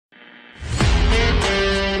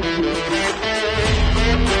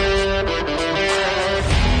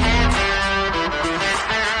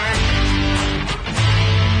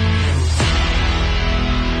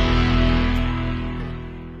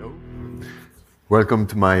Welcome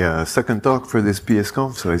to my second talk for this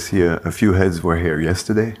PSConf. So I see a few heads were here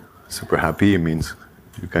yesterday. Super happy. It means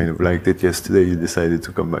you kind of liked it yesterday. You decided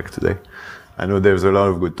to come back today. I know there's a lot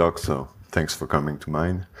of good talks, so thanks for coming to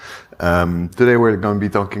mine. Today we're going to be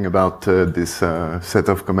talking about this set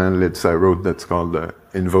of commandlets I wrote that's called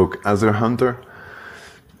Invoke-AzHunter.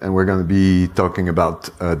 And we're going to be talking about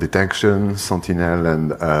detection, Sentinel,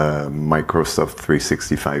 and Microsoft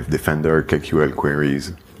 365 Defender KQL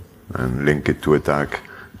queries, and link it to attack.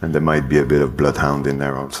 And there might be a bit of Bloodhound in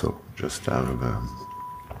there also, just out of a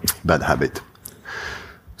bad habit.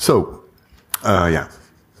 So, yeah,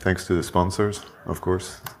 thanks to the sponsors, of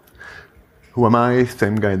course. Who am I?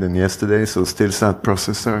 Same guy than yesterday, so still SAT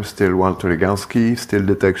processor, still Walter Legowski, still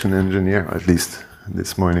detection engineer, at least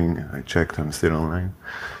this morning I checked, I'm still online,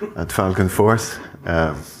 at Falcon Force.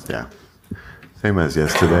 Yeah, same as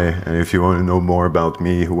yesterday. And if you want to know more about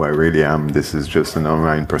me, who I really am, this is just an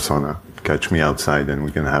online persona. Catch me outside and we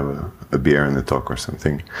can have a beer and a talk or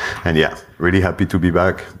something. And yeah, really happy to be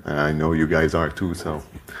back. I know you guys are too, so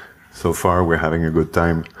far we're having a good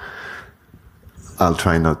time. I'll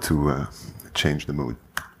try not to change the mood.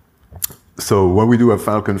 So what we do at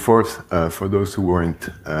Falcon Force, for those who weren't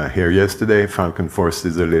here yesterday, Falcon Force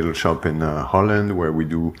is a little shop in Holland where we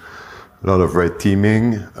do a lot of red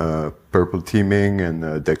teaming, purple teaming,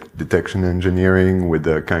 and detection engineering with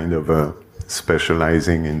a kind of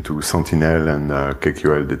specializing into Sentinel and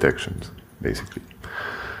KQL detections, basically.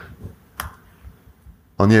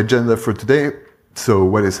 On the agenda for today, so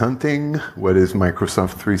what is hunting? What is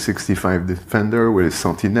Microsoft 365 Defender? What is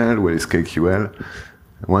Sentinel? What is KQL?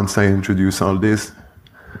 Once I introduce all this,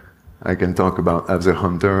 I can talk about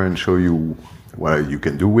AzHunter and show you what you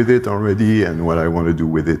can do with it already and what I want to do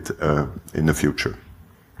with it in the future.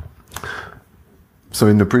 So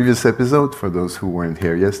in the previous episode, for those who weren't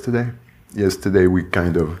here yesterday we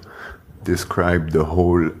kind of described the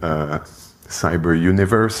whole cyber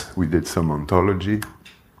universe. We did some ontology.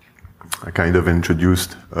 I kind of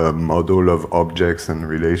introduced a model of objects and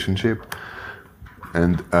relationship.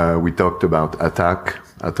 And we talked about attack,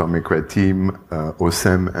 atomic red team,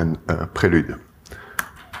 OSEM, and prelude.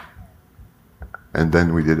 And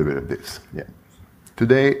then we did a bit of this. Yeah.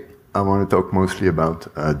 Today, I want to talk mostly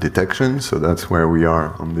about detection. So that's where we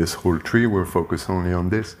are on this whole tree. We're focused only on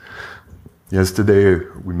this. Yesterday,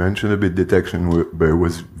 we mentioned a bit detection, but it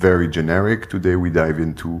was very generic. Today, we dive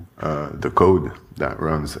into the code that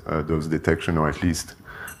runs those detection, or at least,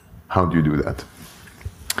 how do you do that?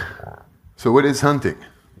 So what is hunting?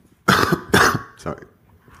 Sorry,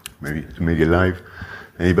 maybe to make it live.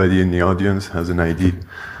 Anybody in the audience has an idea?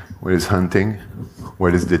 What is hunting?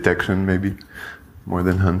 What is detection, maybe? More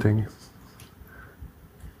than hunting?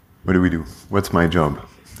 What do? What's my job?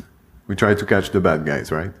 We try to catch the bad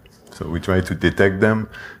guys, right? So we try to detect them.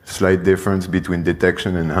 Slight difference between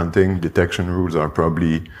detection and hunting. Detection rules are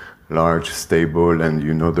probably large, stable, and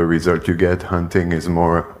you know the result you get. Hunting is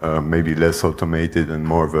more, maybe less automated and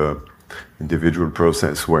more of a individual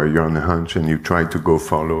process where you're on a hunch and you try to go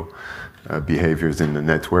follow behaviors in the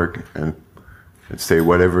network. And let's say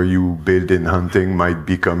whatever you build in hunting might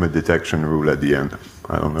become a detection rule at the end.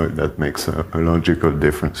 I don't know if that makes a logical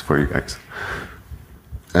difference for you guys.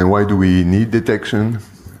 And why do we need detection?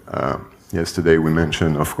 Yesterday we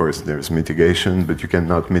mentioned, of course, there's mitigation, but you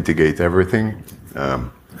cannot mitigate everything.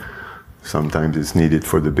 Sometimes it's needed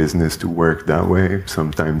for the business to work that way.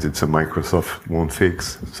 Sometimes it's a Microsoft won't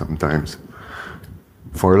fix. Sometimes,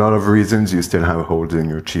 for a lot of reasons, you still have holes in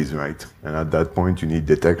your cheese, right? And at that point, you need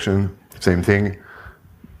detection. Same thing.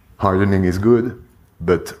 Hardening is good,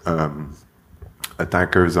 but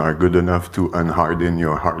attackers are good enough to unharden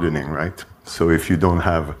your hardening, right? So if you don't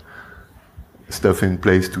have stuff in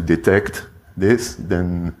place to detect this,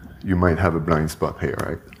 then you might have a blind spot here,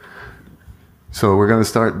 right? So we're going to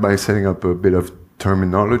start by setting up a bit of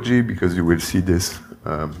terminology because you will see this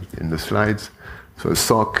in the slides. So a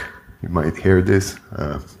SOC, you might hear this.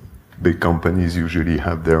 Big companies usually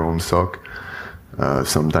have their own SOC.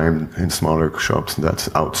 Sometimes in smaller shops that's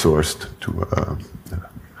outsourced to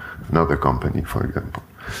another company, for example.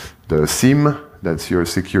 The SIEM, that's your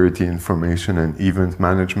security information and event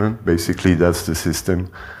management. Basically, that's the system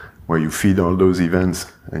where you feed all those events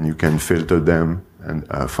and you can filter them and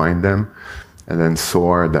find them. And then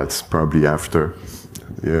SOAR, that's probably after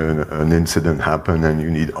an incident happened and you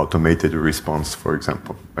need automated response, for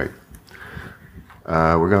example, right?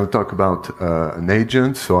 We're going to talk about an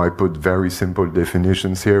agent. So I put very simple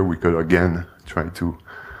definitions here. We could, again, try to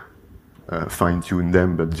fine-tune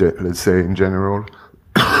them, but let's say in general,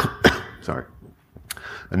 sorry.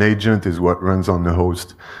 An agent is what runs on the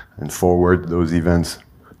host and forward those events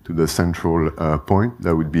to the central point.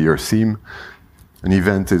 That would be your SIEM. An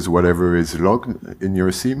event is whatever is logged in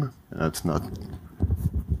your SIEM. That's not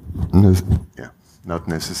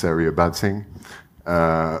necessarily a bad thing.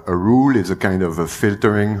 A rule is a kind of a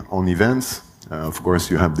filtering on events. Of course,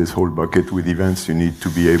 you have this whole bucket with events. You need to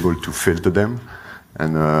be able to filter them.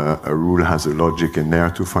 And a rule has a logic in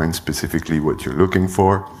there to find specifically what you're looking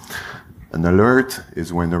for. An alert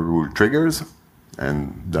is when a rule triggers,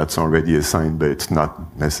 and that's already assigned, but it's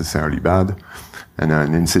not necessarily bad. And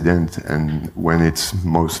an incident, and when it's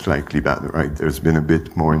most likely bad, right? There's been a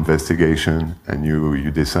bit more investigation, and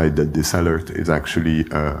you decide that this alert is actually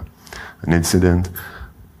an incident.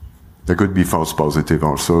 There could be false positive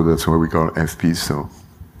also. That's what we call FPs. So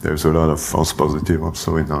there's a lot of false positive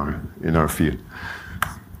also in our field.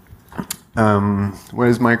 What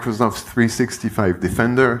is Microsoft 365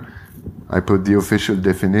 Defender? I put the official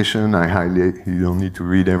definition. You don't need to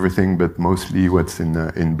read everything, but mostly what's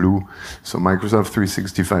in blue. So Microsoft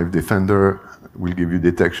 365 Defender will give you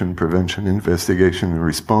detection, prevention, investigation, and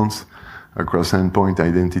response across endpoint,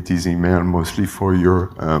 identities, email, mostly for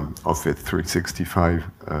your Office 365,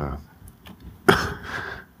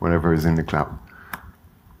 whatever is in the cloud.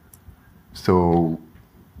 So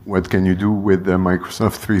what can you do with the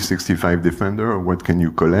Microsoft 365 Defender, or what can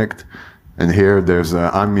you collect? And here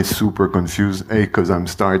I'm super confused, A, because I'm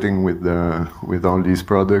starting with all these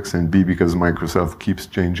products, and B, because Microsoft keeps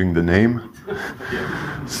changing the name.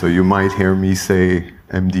 So you might hear me say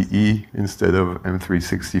MDE instead of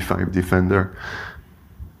M365 Defender.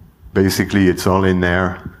 Basically, it's all in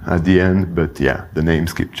there at the end, but yeah, the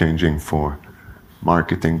names keep changing for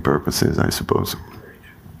marketing purposes, I suppose.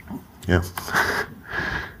 Yeah.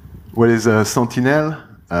 What is Sentinel?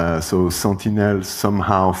 So Sentinel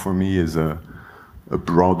somehow for me is a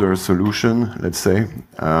broader solution, let's say.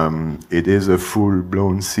 It is a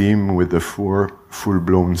full-blown SIEM with a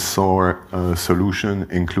full-blown SOAR solution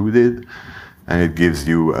included, and it gives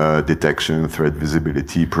you detection, threat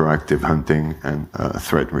visibility, proactive hunting, and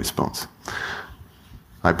threat response.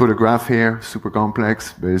 I put a graph here, super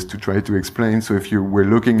complex, but it's to try to explain. So if you were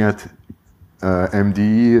looking at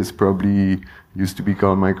MDE, is probably used to be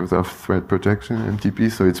called Microsoft Threat Protection, MTP,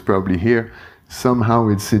 so it's probably here. Somehow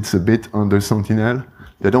it sits a bit under Sentinel.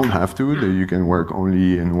 They don't have to, you can work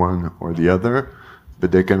only in one or the other,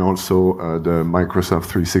 but they can also, the Microsoft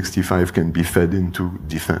 365 can be fed into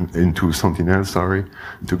Sentinel,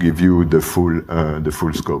 to give you the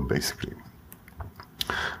full scope, basically.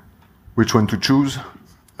 Which one to choose?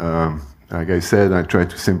 Like I said, I tried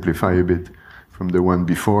to simplify a bit from the one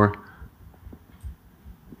before.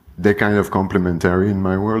 They're kind of complementary in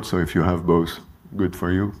my world, so if you have both, good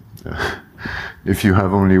for you. If you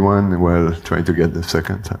have only one, well, try to get the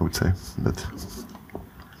second, I would say. But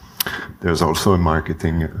there's also a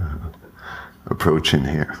marketing approach in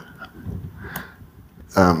here.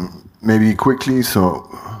 Maybe quickly, so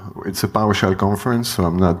it's a PowerShell conference, so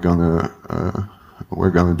I'm not gonna,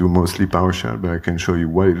 we're gonna do mostly PowerShell, but I can show you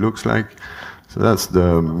what it looks like. So that's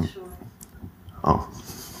the,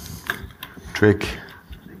 trick.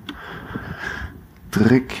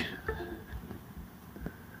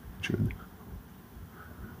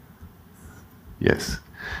 Yes.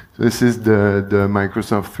 So this is the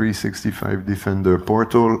Microsoft 365 Defender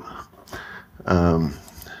portal.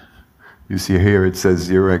 You see here it says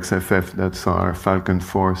 0xFF, that's our Falcon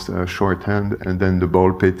Force shorthand, and then the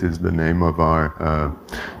ball pit is the name of our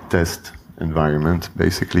test environment,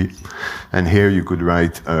 basically. And here you could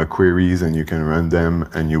write queries and you can run them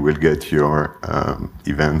and you will get your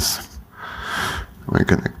events. Am I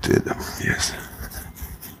connected? Yes.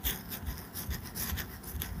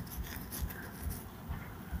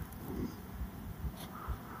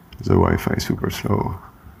 The Wi-Fi is super slow.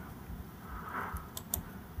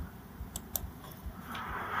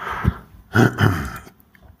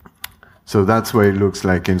 So that's what it looks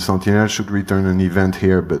like in Sentinel. Should return an event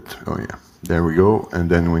here, but oh yeah, there we go. And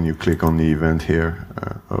then when you click on the event here,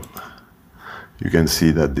 you can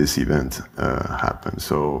see that this event happened.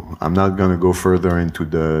 So I'm not going to go further into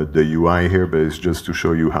the UI here, but it's just to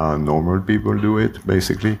show you how normal people do it,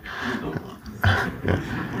 basically.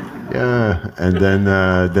 Yeah. And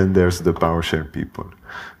then there's the PowerShell people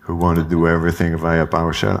who want to do everything via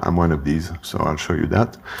PowerShell. I'm one of these, so I'll show you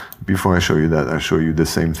that. Before I show you that, I'll show you the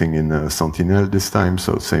same thing in Sentinel this time.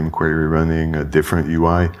 So same query running, a different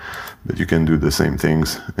UI, but you can do the same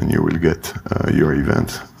things and you will get your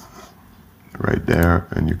event right there,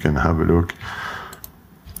 and you can have a look.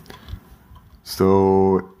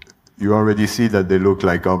 So you already see that they look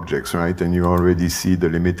like objects, right? And you already see the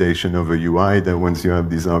limitation of a UI, that once you have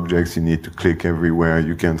these objects, you need to click everywhere.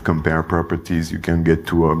 You can't compare properties. You can get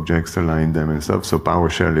two objects, align them and stuff. So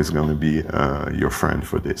PowerShell is going to be your friend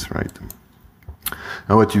for this, right?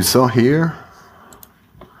 Now what you saw here,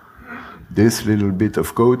 this little bit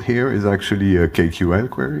of code here is actually a KQL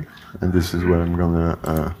query, and this is what I'm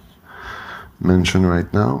gonna mention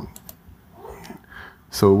right now.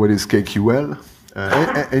 So what is KQL?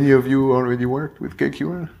 Any of you already worked with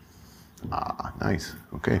KQL? Ah, nice,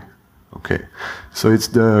 okay. Okay, so it's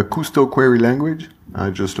the Cousteau query language. I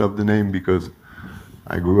just love the name because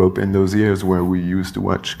I grew up in those years where we used to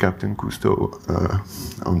watch Captain Cousteau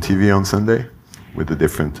on TV on Sunday with a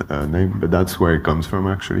different name, but that's where it comes from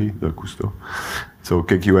actually, the Cousteau. So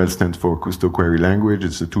KQL stands for Cousteau Query Language.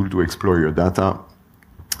 It's a tool to explore your data.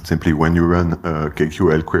 Simply when you run a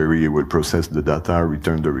KQL query, it will process the data,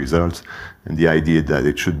 return the results, and the idea is that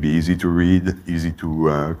it should be easy to read, easy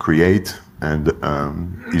to create, and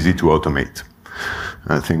easy to automate.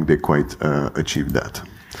 I think they quite achieved that.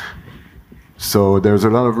 So there's a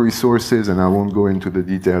lot of resources, and I won't go into the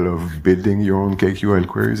detail of building your own KQL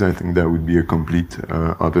queries. I think that would be a complete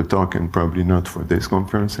other talk, and probably not for this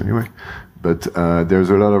conference anyway. But there's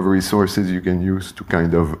a lot of resources you can use to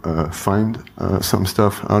kind of find some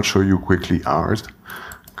stuff. I'll show you quickly ours,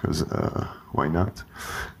 because why not?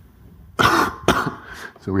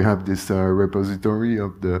 So we have this repository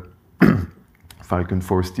of the Falcon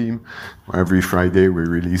Force team, where every Friday we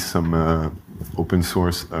release some open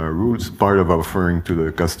source rules. Part of offering to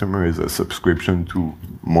the customer is a subscription to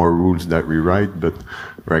more rules that we write, but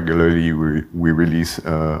regularly we release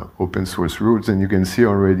open source rules. And you can see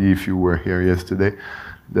already, if you were here yesterday,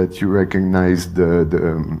 that you recognize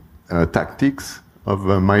the tactics of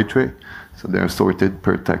Maitre. So they are sorted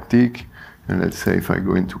per tactic. And let's say if I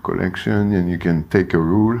go into collection, and you can take a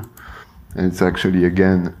rule, and it's actually,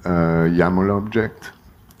 again, a YAML object.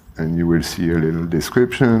 And you will see a little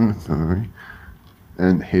description.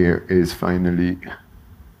 And here is finally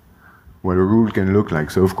what a rule can look like.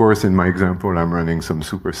 So of course, in my example, I'm running some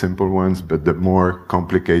super simple ones, but the more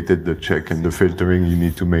complicated the check and the filtering you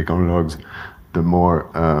need to make on logs, the more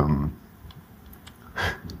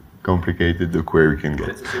complicated the query can get.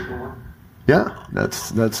 That's a simple one? Yeah,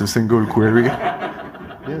 that's a single query.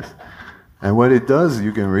 Yes. And what it does,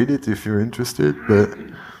 you can read it if you're interested, but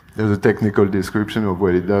there's a technical description of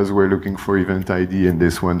what it does. We're looking for event ID in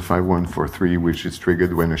this one, 5143, which is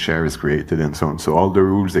triggered when a share is created and so on. So all the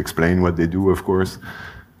rules explain what they do, of course,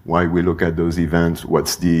 why we look at those events,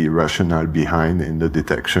 what's the rationale behind in the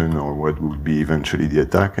detection, or what would be eventually the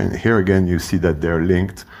attack. And here again, you see that they're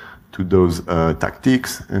linked to those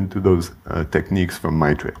tactics and to those techniques from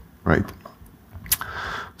Maitre, right?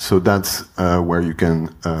 So that's where you can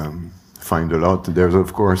find a lot. There's,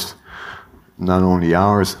 of course, not only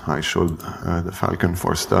ours, I showed the Falcon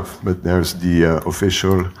Force stuff, but there's the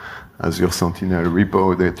official Azure Sentinel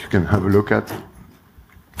repo that you can have a look at.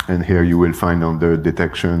 And here you will find under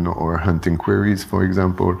detection or hunting queries, for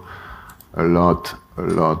example, a lot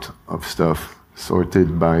of stuff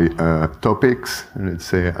sorted by topics. Let's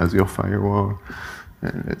say Azure Firewall,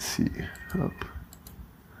 and let's see, up.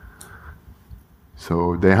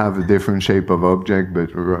 So they have a different shape of object,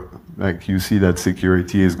 but like you see that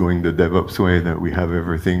security is going the DevOps way, that we have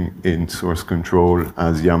everything in source control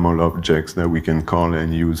as YAML objects that we can call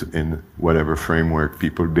and use in whatever framework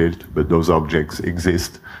people build, but those objects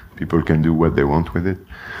exist. People can do what they want with it.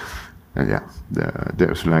 And yeah,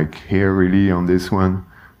 there's like here really on this one,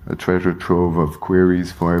 a treasure trove of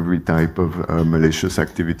queries for every type of malicious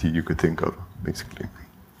activity you could think of, basically.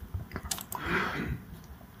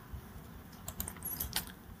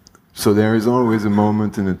 So there is always a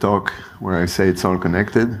moment in a talk where I say it's all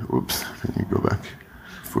connected. Oops, let me go back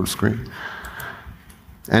full screen.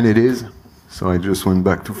 And it is. So I just went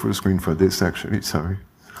back to full screen for this, actually, sorry.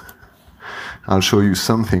 I'll show you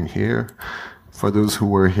something here. For those who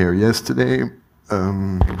were here yesterday,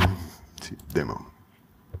 demo.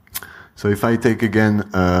 So if I take again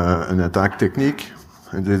an attack technique,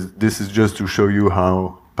 and this is just to show you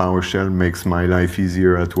how PowerShell makes my life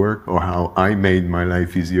easier at work, or how I made my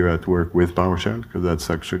life easier at work with PowerShell, because that's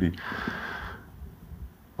actually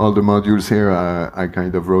all the modules here. I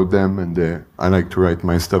kind of wrote them, and I like to write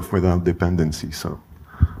my stuff without dependencies. So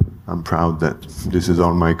I'm proud that this is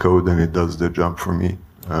all my code, and it does the job for me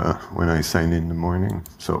when I sign in the morning.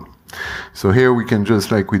 So here we can, just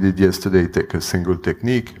like we did yesterday, take a single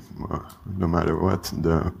technique, no matter what,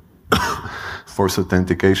 the force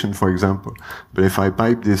authentication, for example. But if I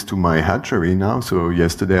pipe this to my hatchery now, so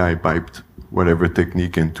yesterday I piped whatever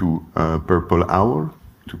technique into Purple Owl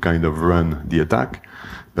to kind of run the attack,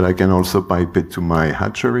 but I can also pipe it to my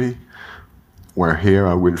hatchery, where here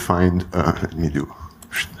I will find, let me do,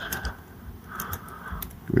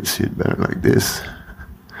 we'll see it better like this.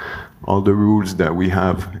 all the rules that we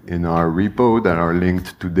have in our repo that are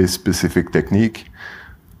linked to this specific technique.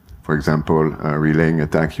 For example, relaying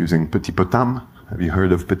attack using Petit Potam. Have you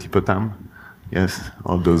heard of Petit Potam? Yes,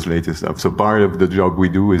 all those latest stuff. So part of the job we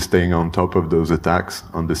do is staying on top of those attacks,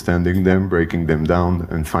 understanding them, breaking them down,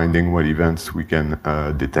 and finding what events we can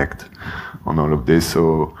detect on all of this.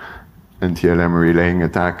 So NTLM relaying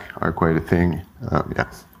attack are quite a thing. Yeah.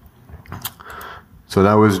 So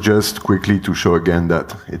that was just quickly to show again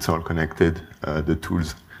that it's all connected, the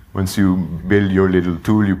tools. Once you build your little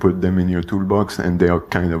tool, you put them in your toolbox, and they all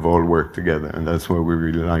kind of all work together. And that's what we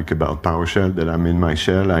really like about PowerShell, that I'm in my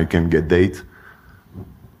shell, I can get date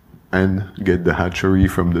and get the hatchery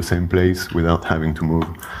from the same place without having to move.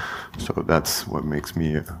 So that's what makes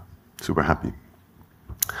me super happy.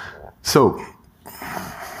 So,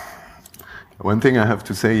 one thing I have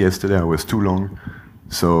to say, yesterday I was too long,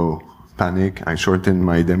 so panic, I shortened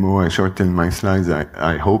my demo, I shortened my slides,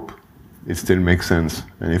 I hope it still makes sense,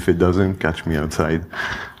 and if it doesn't, catch me outside,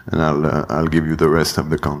 and I'll give you the rest of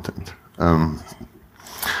the content.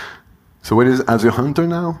 So what is AzHunter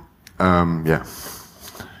now? Yeah,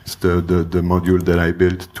 it's the module that I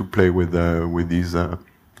built to play with these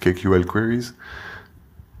KQL queries.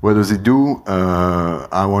 What does it do?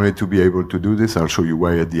 I wanted to be able to do this. I'll show you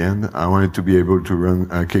why at the end. I wanted to be able to run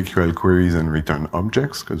KQL queries and return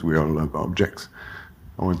objects, because we all love objects.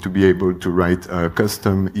 I want to be able to write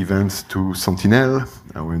custom events to Sentinel.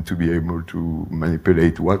 I want to be able to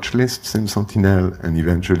manipulate watch lists in Sentinel and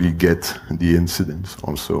eventually get the incidents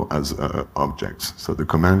also as objects. So the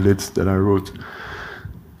commandlets that I wrote.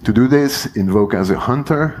 To do this,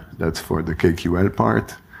 Invoke-AzHunter, that's for the KQL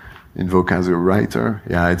part. Invoke-AzWriter.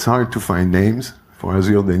 Yeah, it's hard to find names. For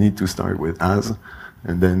Azure, they need to start with as,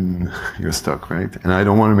 and then you're stuck, right? And I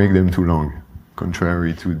don't want to make them too long,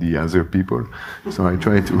 contrary to the Azure people. So I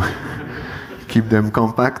try to keep them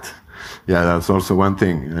compact. Yeah, that's also one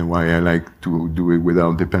thing, and why I like to do it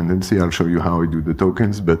without dependency. I'll show you how I do the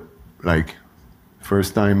tokens, but like,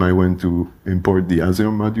 first time I went to import the Azure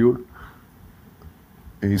module,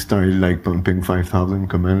 he started like pumping 5,000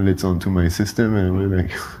 commandlets onto my system, and we're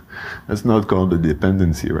like, that's not called a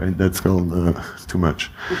dependency, right? That's called too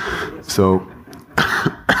much. So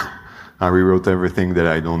I rewrote everything that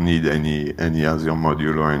I don't need any Azure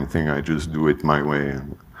module or anything. I just do it my way.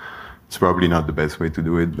 And it's probably not the best way to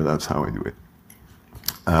do it, but that's how I do it.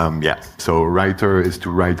 Yeah, so writer is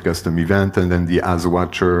to write custom event, and then the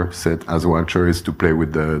AsWatcher, set AsWatcher is to play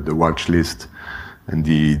with the watch list and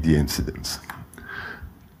the incidents.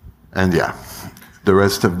 And yeah, the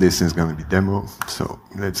rest of this is going to be demo, so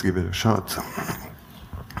let's give it a shot.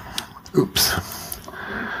 Oops.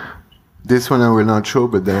 This one I will not show,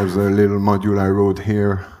 but there's a little module I wrote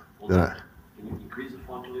here. That Can you increase the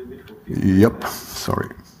font a little bit for people? Yep, sorry.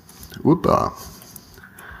 Whoopa.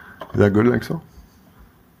 Is that good like so?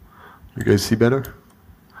 You guys see better?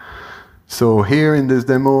 So here in this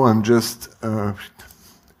demo, I'm just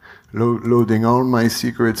loading all my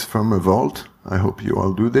secrets from a vault. I hope you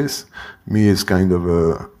all do this. Me is kind of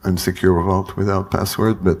a unsecure vault without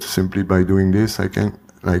password, but simply by doing this, I can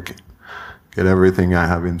like get everything I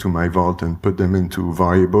have into my vault and put them into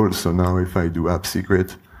variables. So now if I do app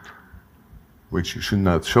secret, which you should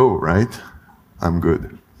not show, right? I'm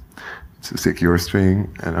good. It's a secure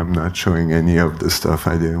string, and I'm not showing any of the stuff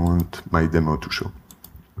I didn't want my demo to show.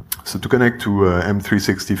 So to connect to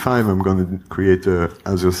M365, I'm going to create a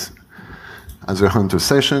AzHunter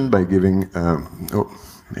session by giving, oh,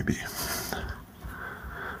 maybe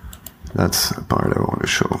that's a part I want to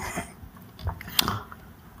show.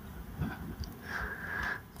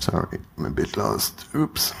 Sorry, I'm a bit lost.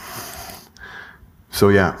 Oops. So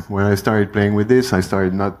yeah, when I started playing with this, I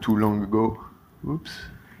started not too long ago. Oops.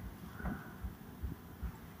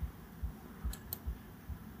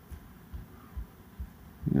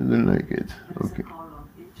 You don't like it? Okay.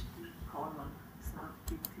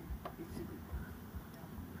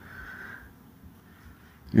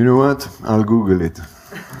 You know what? I'll Google it.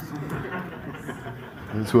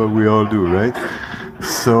 That's what we all do, right?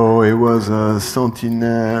 So it was a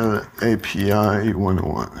Sentinel API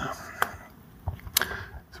 101.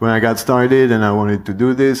 So when I got started and I wanted to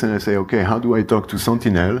do this, and I say, okay, how do I talk to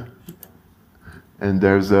Sentinel? And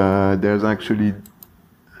there's actually...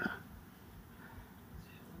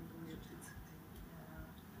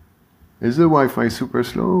 Is the Wi-Fi super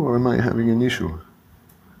slow, or am I having an issue?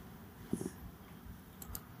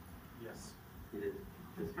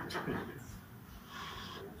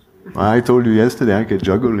 Well, I told you yesterday I could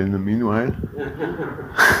juggle in the meanwhile.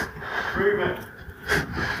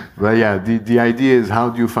 But yeah, the idea is how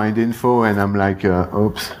do you find info, and I'm like,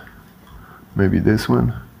 oops, maybe this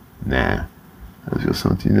one? Nah, Azure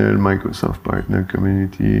Sentinel, Microsoft Partner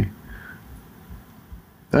Community.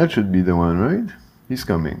 That should be the one, right? He's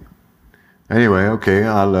coming. Anyway, okay,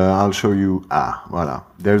 I'll show you. Voila.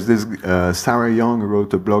 There's this Sarah Young who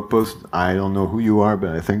wrote a blog post. I don't know who you are, but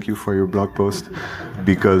I thank you for your blog post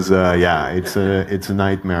because yeah, it's a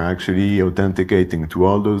nightmare actually authenticating to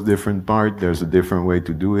all those different parts. There's a different way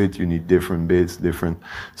to do it. You need different bits, different.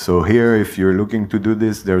 So here, if you're looking to do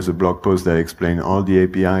this, there's a blog post that explains all the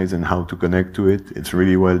APIs and how to connect to it. It's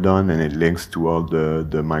really well done, and it links to all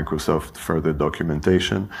the Microsoft further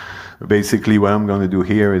documentation. Basically, what I'm going to do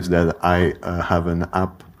here is that I have an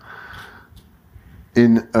app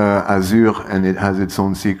in Azure, and it has its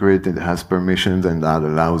own secret, it has permissions, and that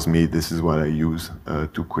allows me, this is what I use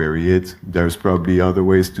to query it. There's probably other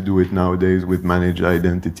ways to do it nowadays with managed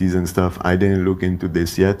identities and stuff. I didn't look into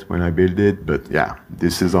this yet when I built it, but yeah,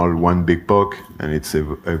 this is all one big POC, and it's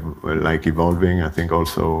like evolving. I think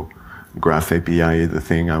also Graph API is the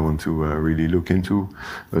thing I want to really look into.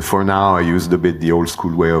 But for now, I used a bit the old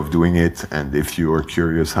school way of doing it. And if you are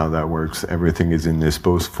curious how that works, everything is in this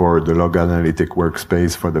post for the log analytic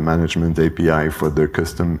workspace, for the management API, for the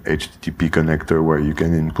custom HTTP connector where you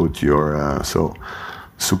can input your, so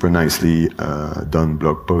super nicely done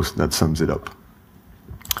blog post that sums it up.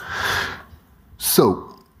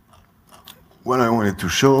 So what I wanted to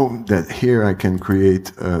show that here I can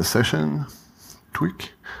create a session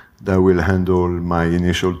tweak that will handle my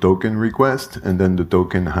initial token request, and then the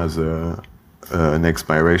token has an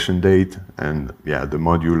expiration date, and yeah, the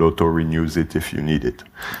module auto-renews it if you need it.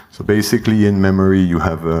 So basically, in memory, you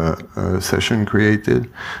have a session created.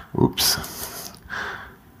 Oops.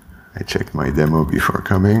 I checked my demo before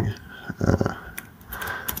coming.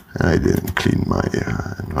 I didn't clean my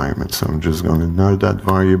environment, so I'm just going to null that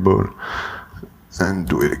variable and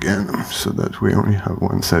do it again so that we only have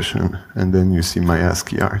one session, and then you see my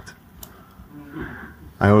ASCII art.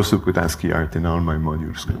 I also put ASCII art in all my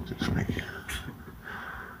modules.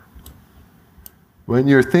 When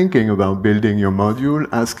you're thinking about building your module,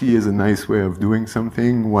 ASCII is a nice way of doing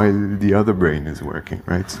something while the other brain is working,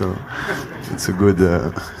 right? So it's a good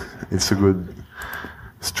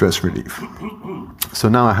stress relief. So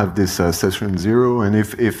now I have this session 0, and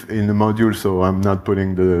if in the module, so I'm not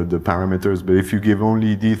putting the parameters, but if you give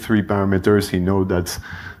only the 3 parameters, he knows that's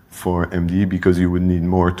for MD, because you would need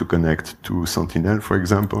more to connect to Sentinel, for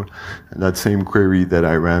example. And that same query that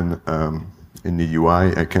I ran in the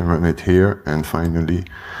UI, I can run it here, and finally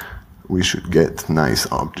we should get nice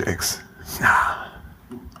objects.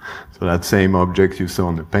 So that same object you saw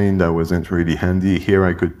on the pane that wasn't really handy, here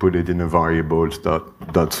I could put it in a variables,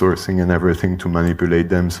 dot sourcing and everything to manipulate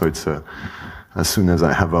them. So it's as soon as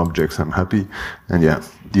I have objects, I'm happy. And yeah,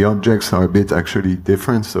 the objects are a bit actually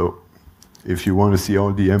different. So if you want to see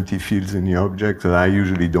all the empty fields in the object, I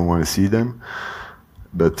usually don't want to see them.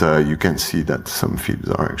 But you can see that some fields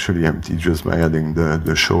are actually empty just by adding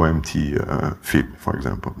the show empty field, for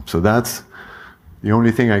example. So that's the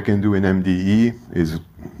only thing I can do in MDE is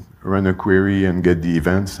run a query and get the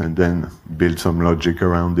events, and then build some logic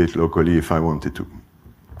around it locally if I wanted to.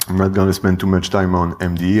 I'm not going to spend too much time on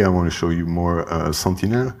MDE. I want to show you more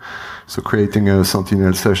Sentinel. So creating a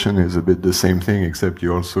Sentinel session is a bit the same thing, except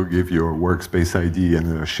you also give your workspace ID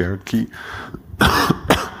and a shared key.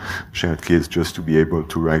 Shared key is just to be able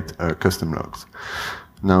to write custom logs.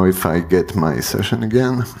 Now if I get my session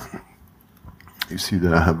again, you see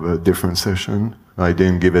that I have a different session. I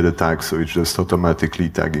didn't give it a tag, so it's just automatically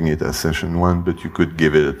tagging it as session 1, but you could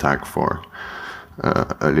give it a tag for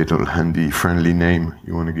a little handy, friendly name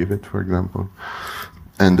you want to give it, for example.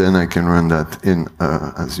 And then I can run that in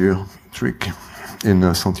Azure trick,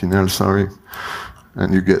 in Sentinel, sorry,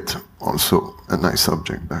 and you get also a nice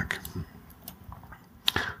object back.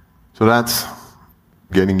 So that's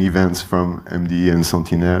getting events from MDE and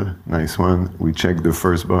Sentinel, nice one. We check the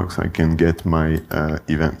first box, I can get my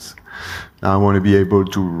events. Now I want to be able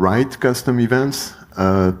to write custom events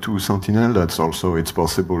to Sentinel. That's also, it's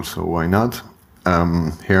possible, so why not?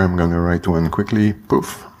 Here I'm going to write one quickly,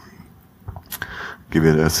 poof. Give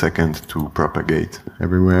it a second to propagate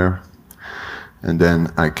everywhere. And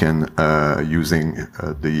then I can, using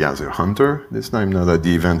the AzHunter, this time now that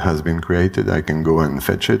the event has been created, I can go and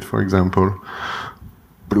fetch it, for example.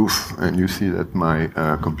 Poof, and you see that my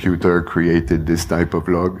computer created this type of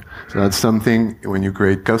log. So that's something, when you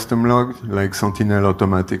create custom log, like Sentinel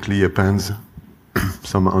automatically appends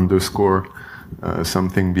some underscore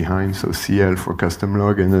something behind, so CL for custom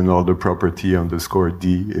log, and then all the property underscore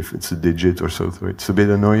D if it's a digit or so. So it's a bit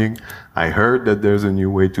annoying. I heard that there's a new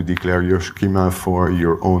way to declare your schema for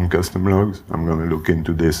your own custom logs. I'm going to look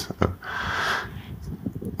into this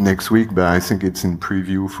next week, but I think it's in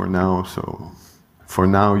preview for now, so for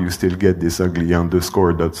now, you still get this ugly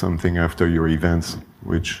underscore dot something after your events,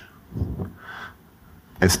 which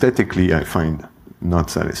aesthetically I find not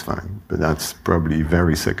satisfying, but that's probably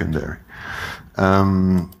very secondary.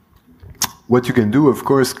 What you can do, of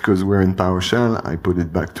course, because we're in PowerShell, I put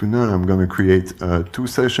it back to null. I'm going to create 2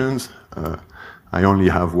 sessions. I only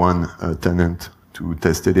have one tenant to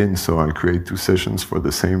test it in, so I'll create 2 sessions for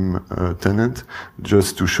the same tenant,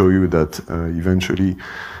 just to show you that eventually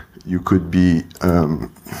you could be,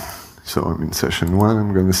 so I'm in session 1,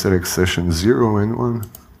 I'm going to select session 0 and 1.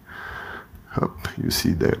 Up, you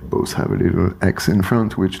see they both have a little X in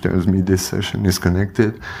front, which tells me this session is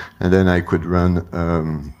connected, and then I could run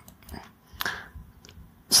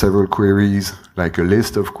several queries, like a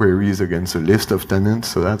list of queries against a list of tenants,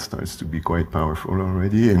 so that starts to be quite powerful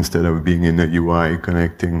already, instead of being in a UI,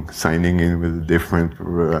 connecting, signing in with a different,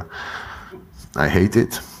 I hate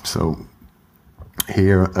it. So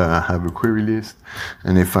here I have a query list,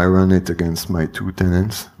 and if I run it against my 2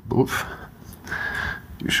 tenants, both,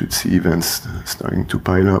 you should see events starting to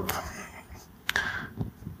pile up.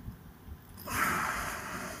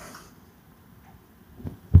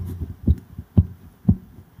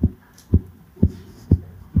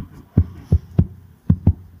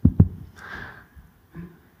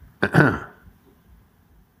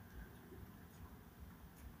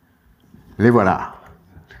 Les voilà.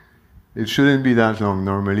 It shouldn't be that long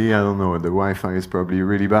normally. I don't know, the Wi-Fi is probably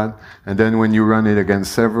really bad. And then when you run it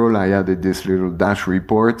against several, I added this little dash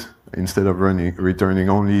report. Instead of returning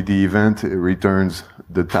only the event, it returns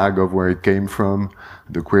the tag of where it came from,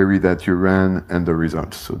 the query that you ran, and the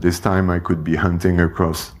results. So this time I could be hunting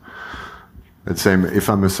across, let's say if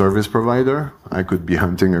I'm a service provider, I could be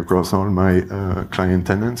hunting across all my client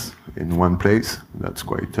tenants in one place. That's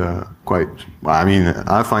quite, well, I mean,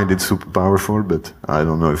 I find it super powerful, but I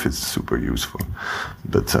don't know if it's super useful.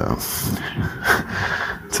 But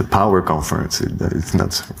it's a power conference. It's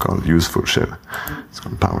not called useful shell. It's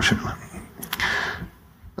called PowerShell.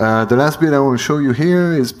 The last bit I will show you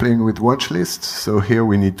here is playing with watch lists. So here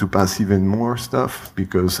we need to pass even more stuff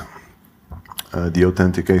because the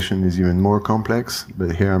authentication is even more complex.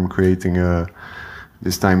 But here I'm creating a,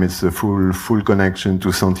 this time it's a full connection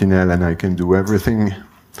to Sentinel, and I can do everything.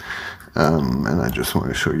 And I just want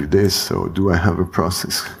to show you this. So do I have a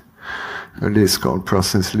process? A list called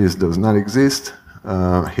process list does not exist.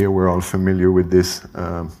 Here we're all familiar with this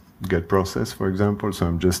get process, for example. So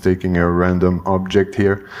I'm just taking a random object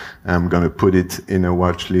here. I'm going to put it in a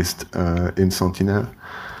watch list in Sentinel.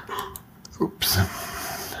 Oops.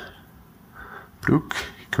 Look,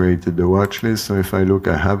 created the watch list. So if I look,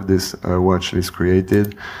 I have this watch list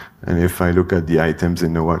created. And if I look at the items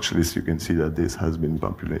in the watch list, you can see that this has been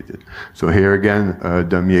populated. So here again, a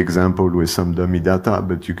dummy example with some dummy data,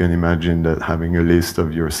 but you can imagine that having a list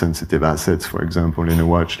of your sensitive assets, for example, in a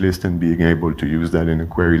watch list and being able to use that in a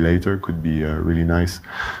query later could be a really nice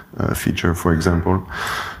feature, for example.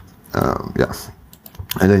 Yeah.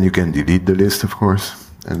 And then you can delete the list, of course,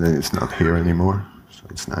 and then it's not here anymore. So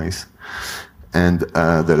it's nice. And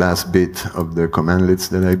the last bit of the commandlets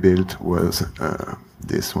that I built was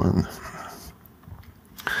this one.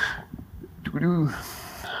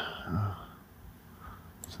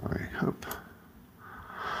 Sorry, up.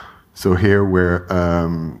 So here we're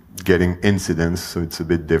getting incidents, so it's a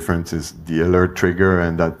bit different. It's the alert trigger,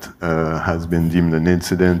 and that has been deemed an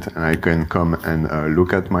incident, and I can come and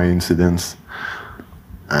look at my incidents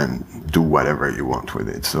and do whatever you want with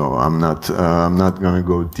it. So I'm not going to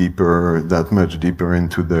go that much deeper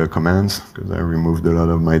into the commands, because I removed a lot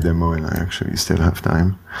of my demo and I actually still have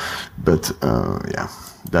time. But yeah,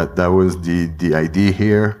 that was the idea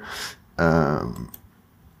here. And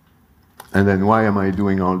then why am I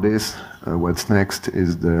doing all this? What's next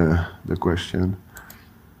is the question.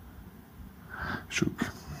 Shook.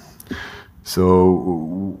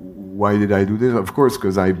 So why did I do this? Of course,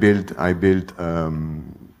 because I built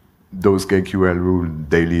those KQL rules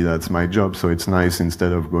daily. That's my job. So it's nice,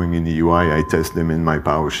 instead of going in the UI, I test them in my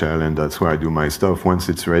PowerShell, and that's where I do my stuff. Once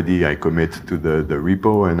it's ready, I commit to the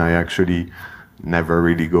repo, and I actually never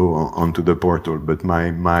really go onto the portal. But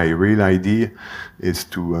my real idea is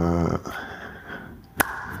to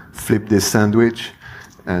flip this sandwich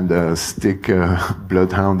and stick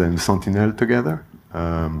Bloodhound and Sentinel together.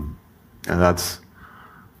 And that's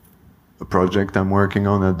a project I'm working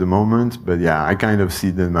on at the moment, but yeah, I kind of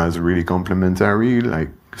see them as really complementary. Like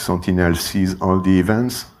Sentinel sees all the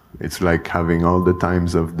events. It's like having all the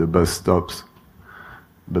times of the bus stops,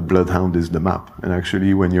 but Bloodhound is the map. And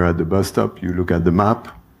actually, when you're at the bus stop, you look at the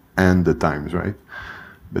map and the times, right?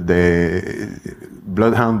 But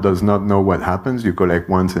Bloodhound does not know what happens. You collect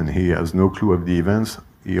once and he has no clue of the events.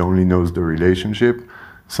 he only knows the relationship.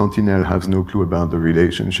 Sentinel has no clue about the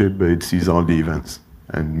relationship, but it sees all the events.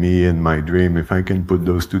 And me and my dream, if I can put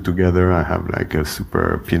those two together, I have like a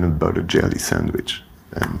super peanut butter jelly sandwich.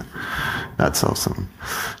 And that's awesome.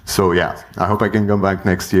 So yeah, I hope I can come back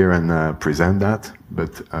next year and present that,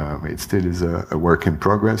 but it still is a work in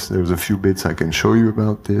progress. There's a few bits I can show you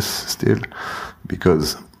about this still,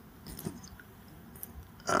 because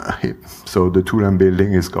so the tool I'm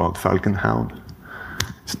building is called Falcon Hound.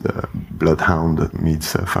 It's the Bloodhound that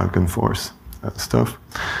meets Falcon Force stuff.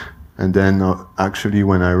 And then actually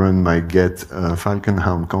when I run my get Falcon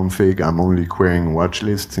Hound config, I'm only querying watch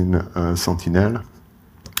lists in Sentinel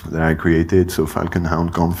that I created. So Falcon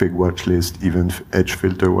Hound config watch list, event edge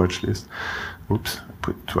filter watch list. Oops, I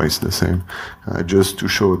put twice the same. Just to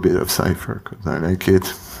show a bit of Cypher, because I like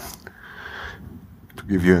it. To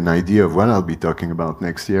give you an idea of what I'll be talking about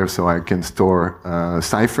next year. So I can store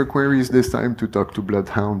Cypher queries this time to talk to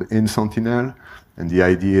Bloodhound in Sentinel. And the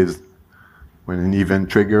idea is when an event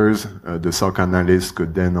triggers, the SOC analyst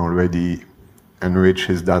could then already enrich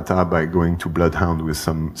his data by going to Bloodhound with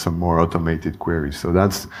some more automated queries. So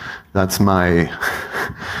that's my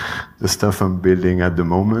the stuff I'm building at the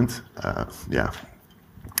moment. Yeah,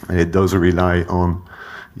 and it does rely on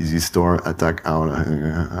easy store, attack out,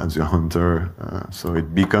 Azure Hunter. So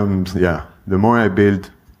it becomes, yeah, the more I build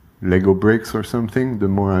Lego bricks or something, the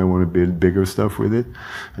more I want to build bigger stuff with it.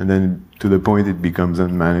 And then to the point it becomes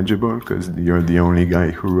unmanageable because you're the only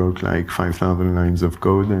guy who wrote like 5,000 lines of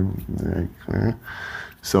code. And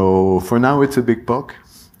so for now it's a big POC.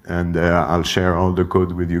 And I'll share all the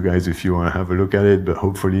code with you guys if you want to have a look at it. But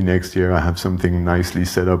hopefully next year I have something nicely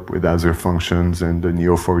set up with Azure Functions and the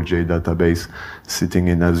Neo4j database sitting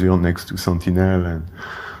in Azure next to Sentinel and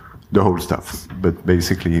the whole stuff. But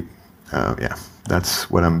basically, yeah, that's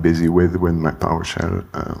what I'm busy with my PowerShell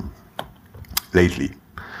lately.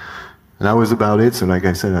 And that was about it. So like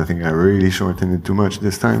I said, I think I really shortened it too much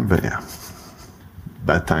this time. But yeah,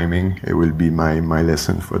 bad timing. It will be my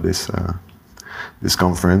lesson for this this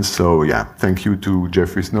conference. So yeah, thank you to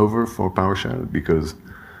Jeffrey Snover for PowerShell, because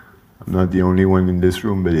I'm not the only one in this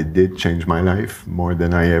room, but it did change my life more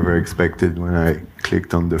than I ever expected when I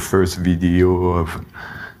clicked on the first video of,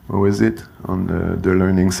 what was it, on the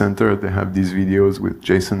Learning Center. They have these videos with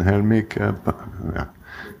Jason Helmick. Yeah.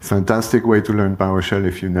 Fantastic way to learn PowerShell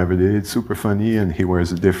if you never did it. Super funny, and he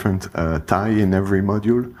wears a different tie in every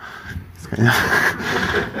module.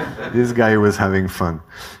 This guy was having fun.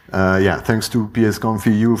 Yeah, thanks to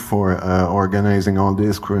PSConfEU for organizing all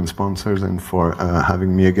this, crew and sponsors, and for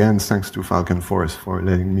having me again. Thanks to Falcon Force for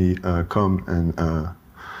letting me come and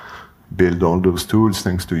build all those tools.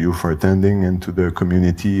 Thanks to you for attending, and to the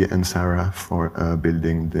community and Sarah for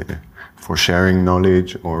for sharing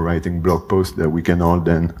knowledge or writing blog posts that we can all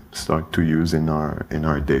then start to use in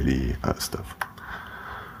our daily stuff.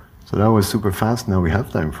 So that was super fast. Now we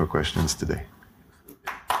have time for questions today.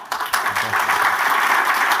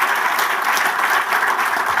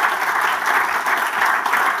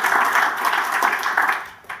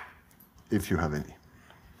 If you have any.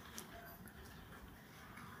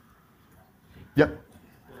 Yep.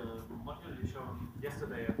 The module you showed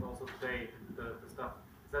yesterday and also today, the stuff,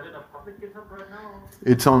 is that in a public GitHub right now?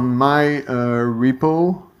 It's on my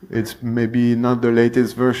repo. It's maybe not the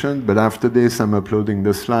latest version, but after this I'm uploading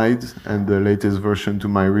the slides and the latest version to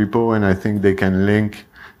my repo, and I think they can link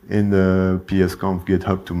in the PSConf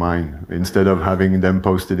GitHub to mine, instead of having them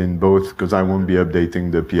posted in both, because I won't be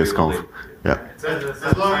updating the PSConf. Yeah.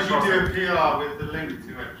 As long as you do a PR with the link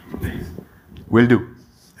to it, please. Will do.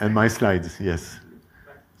 And my slides, yes.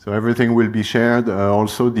 So everything will be shared.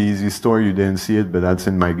 Also, the Easy Store, you didn't see it, but that's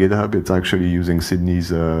in my GitHub. It's actually using Sydney's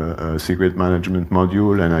secret management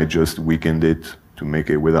module, and I just weakened it to make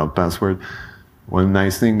it without password. One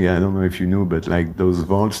nice thing, yeah, I don't know if you knew, but like those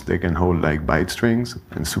vaults, they can hold like byte strings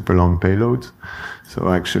and super long payloads. So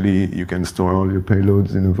actually, you can store all your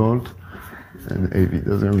payloads in a vault, and AV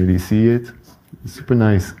doesn't really see it. It's super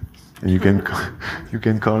nice. And you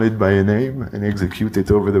can call it by a name and execute it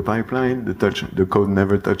over the pipeline. The code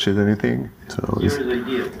never touches anything. So here's the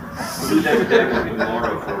idea. Do that demo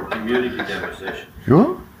tomorrow for community demo session. You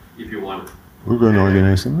want? If you want. We're going to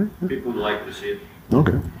organize something. People would like to see it.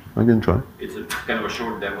 Okay, I can try. It's a kind of a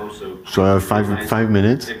short demo, so. So I have five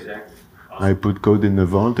minutes. Exactly. Awesome. I put code in the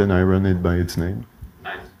vault and I run it by its name.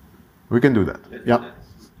 Nice. We can do that. Let's Yeah. do that.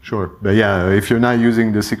 Sure, but yeah, if you're not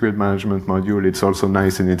using the secret management module, it's also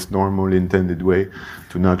nice in its normal intended way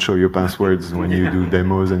to not show your passwords when you do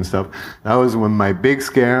demos and stuff. That was my big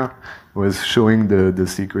scare. was showing the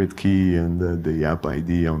secret key and the app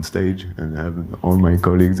ID on stage, and having all my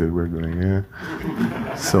colleagues that were going, yeah.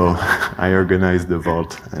 So I organized the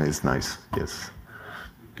vault, and it's nice. Yes.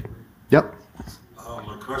 Yep.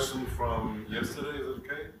 A question from yesterday, is it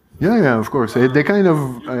okay? Yeah, of course. They kind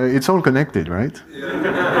of, it's all connected, right? Yeah.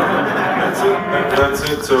 That's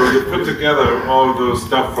it. So you put together all those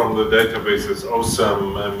stuff from the databases,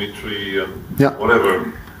 OSAM, Mitri, and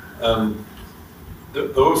whatever. And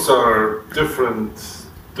those are different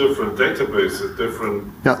databases,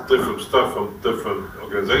 different stuff from different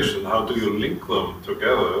organizations. How do you link them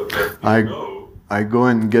together? I go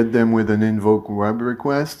and get them with an Invoke web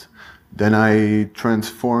request. Then I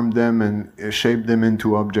transform them and shape them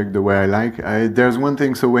into object the way I like. There's one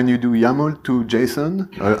thing, so when you do YAML to JSON,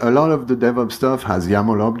 a lot of the DevOps stuff has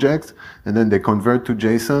YAML objects, and then they convert to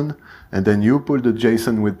JSON, and then you pull the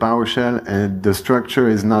JSON with PowerShell, and the structure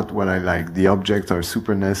is not what I like. The objects are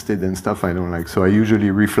super nested and stuff I don't like. So I usually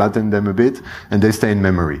reflatten them a bit, and they stay in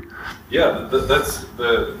memory. Yeah, that's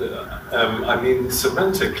I mean,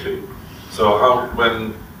 semantically. So how,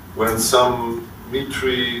 when some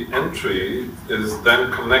Mitri entry is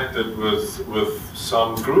then connected with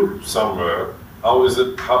some group somewhere, how is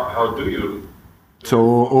it? How do you?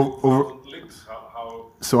 Links.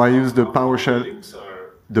 So I use the PowerShell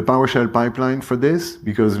pipeline for this,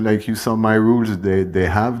 because like you saw my rules, they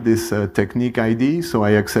have this technique ID, so I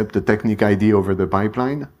accept the technique ID over the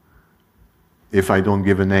pipeline if I don't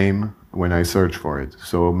give a name when I search for it.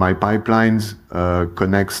 So my pipelines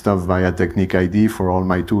connect stuff via technique ID for all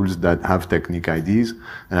my tools that have technique IDs,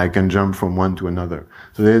 and I can jump from one to another.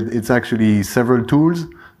 So it's actually several tools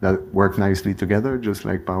that work nicely together, just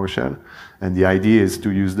like PowerShell. And the idea is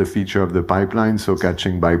to use the feature of the pipeline, so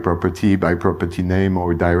catching by property name,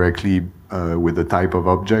 or directly with the type of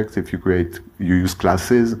object. If you use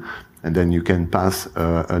classes, and then you can pass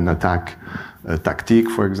an attack tactic,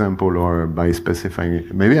 for example, or by specifying.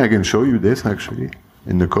 Maybe I can show you this actually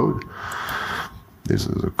in the code. This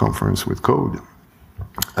is a conference with code.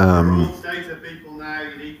 Data people now,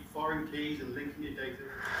 you need foreign keys and linking your data.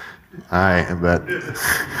 I bet.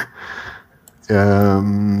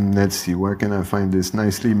 Let's see, where can I find this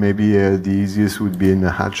nicely? Maybe the easiest would be in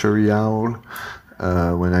the hatchery owl.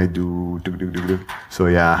 When I do. So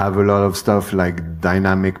yeah, I have a lot of stuff like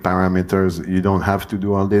dynamic parameters. You don't have to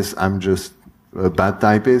do all this. I'm just a bad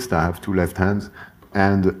typist. I have two left hands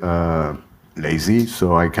and lazy,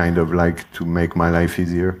 so I kind of like to make my life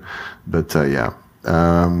easier. But yeah,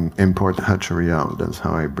 import hatchery out. That's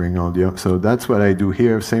how I bring all the. So that's what I do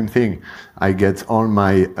here. Same thing. I get all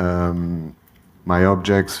my my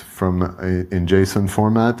objects from in JSON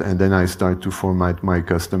format, and then I start to format my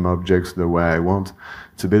custom objects the way I want.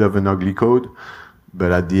 It's a bit of an ugly code,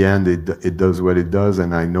 but at the end it does what it does,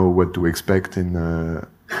 and I know what to expect in the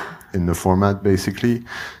format basically.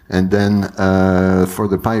 And then for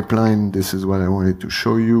the pipeline, this is what I wanted to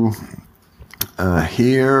show you.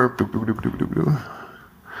 Here,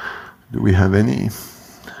 do we have any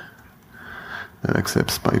that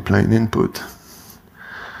accepts pipeline input?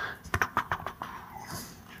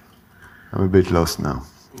 I'm a bit lost now.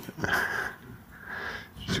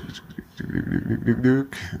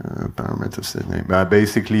 Parameter set name.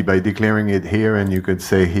 Basically, by declaring it here, and you could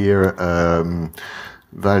say here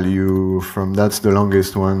value from, that's the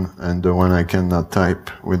longest one, and the one I cannot type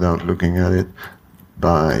without looking at it,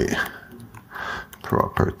 by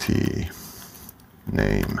property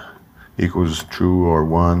name equals true or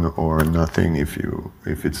 1 or nothing if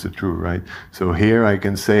it's the true, right? So here I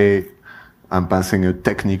can say I'm passing a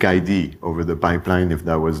technique ID over the pipeline if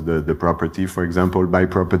that was the property. For example, by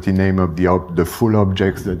property name of the full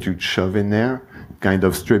objects that you shove in there, kind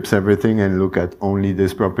of strips everything and look at only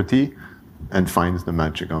this property and finds the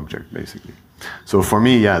matching object, basically. So for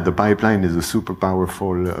me, yeah, the pipeline is a super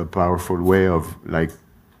powerful way of like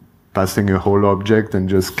passing a whole object and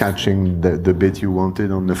just catching the bit you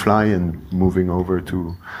wanted on the fly and moving over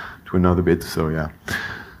to another bit. So yeah,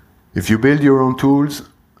 if you build your own tools,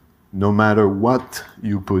 no matter what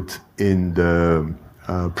you put in the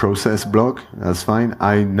process block, that's fine.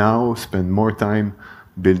 I now spend more time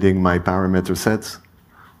building my parameter sets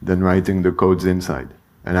than writing the codes inside.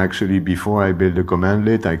 And actually, before I build a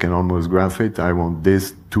commandlet, I can almost graph it. I want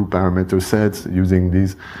this 2 parameter sets using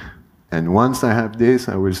these. And once I have this,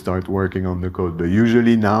 I will start working on the code. But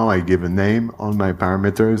usually now I give a name on my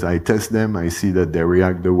parameters, I test them, I see that they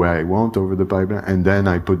react the way I want over the pipeline, and then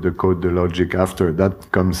I put the code, the logic after.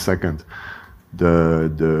 That comes second.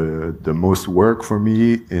 The most work for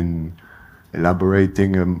me in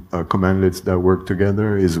elaborating a, a commandlets that work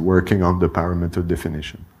together is working on the parameter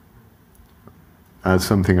definition. as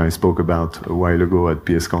something I spoke about a while ago at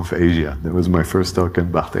PSConf Asia. That was my first talk,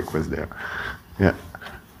 and Bartek was there. Yeah.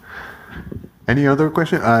 Any other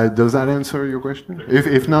question? Does that answer your question?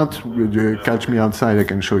 If not, would you catch me outside? I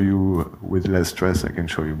can show you with less stress. I can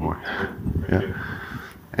show you more. Yeah.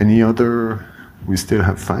 Any other? We still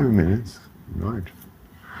have 5 minutes. Right.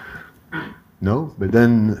 No, but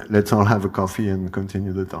then let's all have a coffee and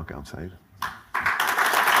continue the talk outside.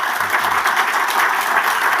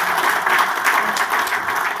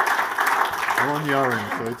 I'm on the orange,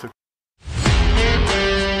 so it's okay.